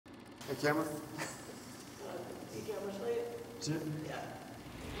The camera?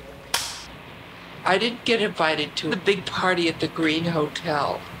 I didn't get invited to the big party at the Green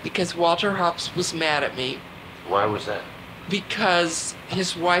Hotel because Walter Hopps was mad at me. Why was that? Because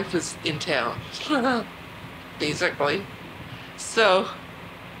his wife was in town, basically. So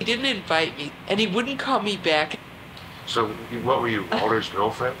he didn't invite me, and he wouldn't call me back. So what were you, Walter's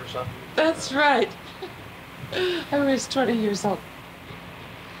girlfriend or something? That's right. I was 20 years old.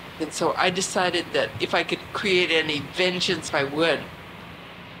 And so I decided that if I could create any vengeance, I would.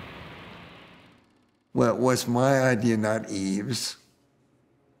 Well, it was my idea, not Eve's.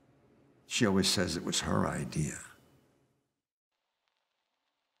 She always says it was her idea.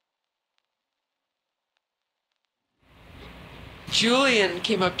 Julian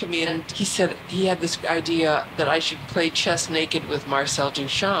came up to me and he said he had this idea that I should play chess naked with Marcel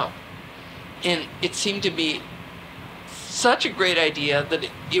Duchamp. And it seemed to me such a great idea that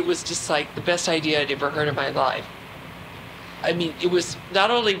it was just like the best idea I'd ever heard in my life. I mean, it was,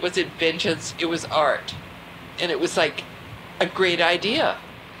 not only was it vengeance, it was art. And it was like a great idea.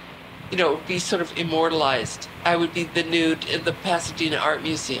 You know, it would be sort of immortalized. I would be the nude in the Pasadena Art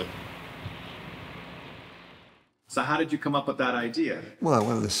Museum. So how did you come up with that idea? Well, I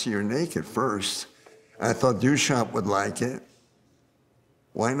wanted to see her naked first. I thought Duchamp would like it.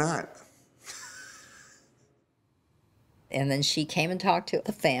 Why not? And then she came and talked to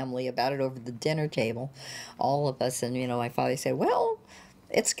the family about it over the dinner table, all of us. And, you know, my father said, well,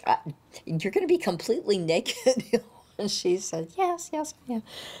 you're going to be completely naked. And she said, yes, yes, yeah.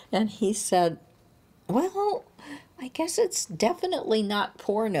 And he said, well, I guess it's definitely not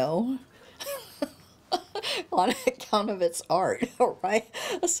porno on account of its art, right?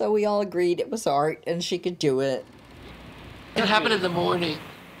 So we all agreed it was art and she could do it. It happened in the morning.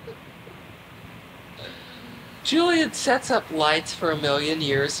 Julian sets up lights for 1,000,000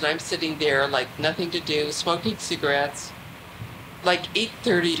 years, and I'm sitting there like nothing to do, smoking cigarettes. Like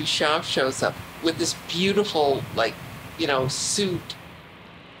 8:30, Duchamp shows up with this beautiful, like, you know, suit.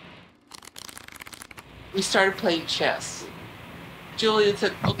 We started playing chess. Julian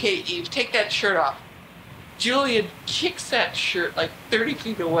said, okay, Eve, take that shirt off. Julian kicks that shirt like 30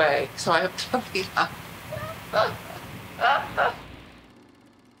 feet away, so I have to be up.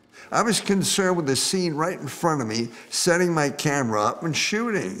 I was concerned with the scene right in front of me, setting my camera up and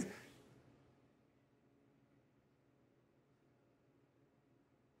shooting.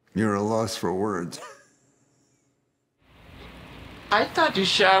 You're at a loss for words. I thought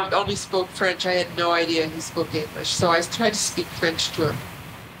Duchamp only spoke French. I had no idea he spoke English, so I tried to speak French to him.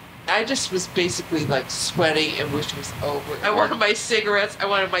 I just was basically like sweating and wished it was over. I wanted my cigarettes, I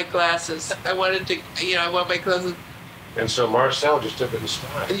wanted my glasses, I wanted to, you know, I want my glasses. And so Marcel just took it in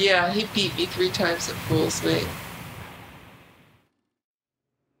stride. Yeah, he beat me 3 times at Fool's Way.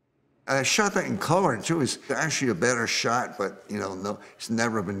 I shot that in color too. It's actually a better shot, but you know, no, it's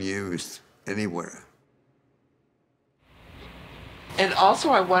never been used anywhere. And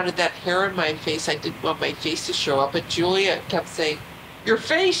also I wanted that hair in my face. I didn't want my face to show up, but Julia kept saying, your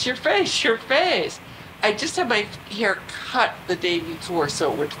face, your face, your face. I just had my hair cut the day before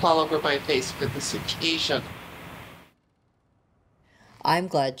so it would fall over my face for this occasion. I'm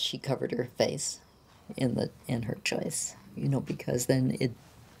glad she covered her face in her choice, you know, because then it,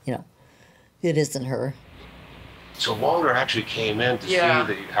 you know, it isn't her. So Walter actually came in to see how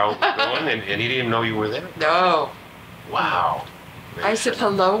it was going, and he didn't even know you were there? No. Wow. I said,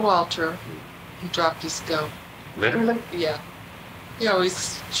 hello, Walter. He dropped his gun. Literally? Yeah. He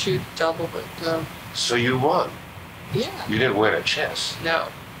always shoot double, but go. So you won? Yeah. You didn't win at chess? No.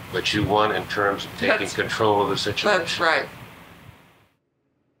 But you won in terms of taking control of the situation? That's right.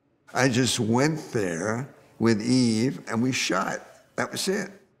 I just went there with Eve and we shot. That was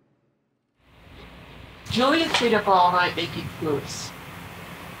it. Julian stayed up all night making proofs.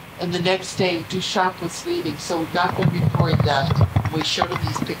 And the next day, Duchamp was leaving, so we got there before he left. We showed him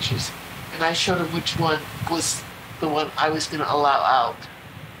these pictures, and I showed him which one was the one I was going to allow out,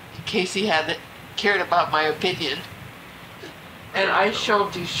 in case he cared about my opinion. And I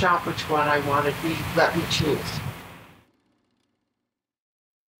showed Duchamp which one I wanted. He let me choose.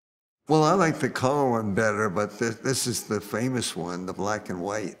 Well, I like the color one better, but this is the famous one, the black and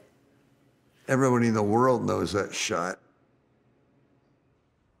white. Everybody in the world knows that shot.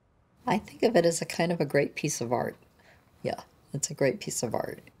 I think of it as a kind of a great piece of art. Yeah, it's a great piece of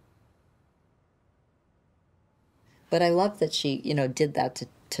art. But I love that she, you know, did that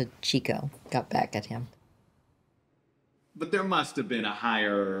to Chico, got back at him. But there must have been a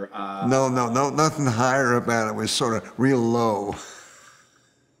higher... No, nothing higher about it. It was sort of real low.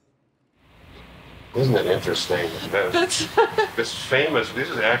 Isn't it interesting? That's. This famous, this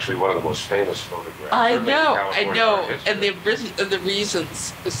is actually one of the most famous photographs. I certainly in know, California art history. and the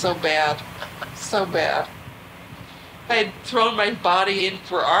reasons is so bad, so bad. I had thrown my body in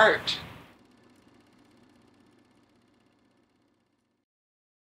for art.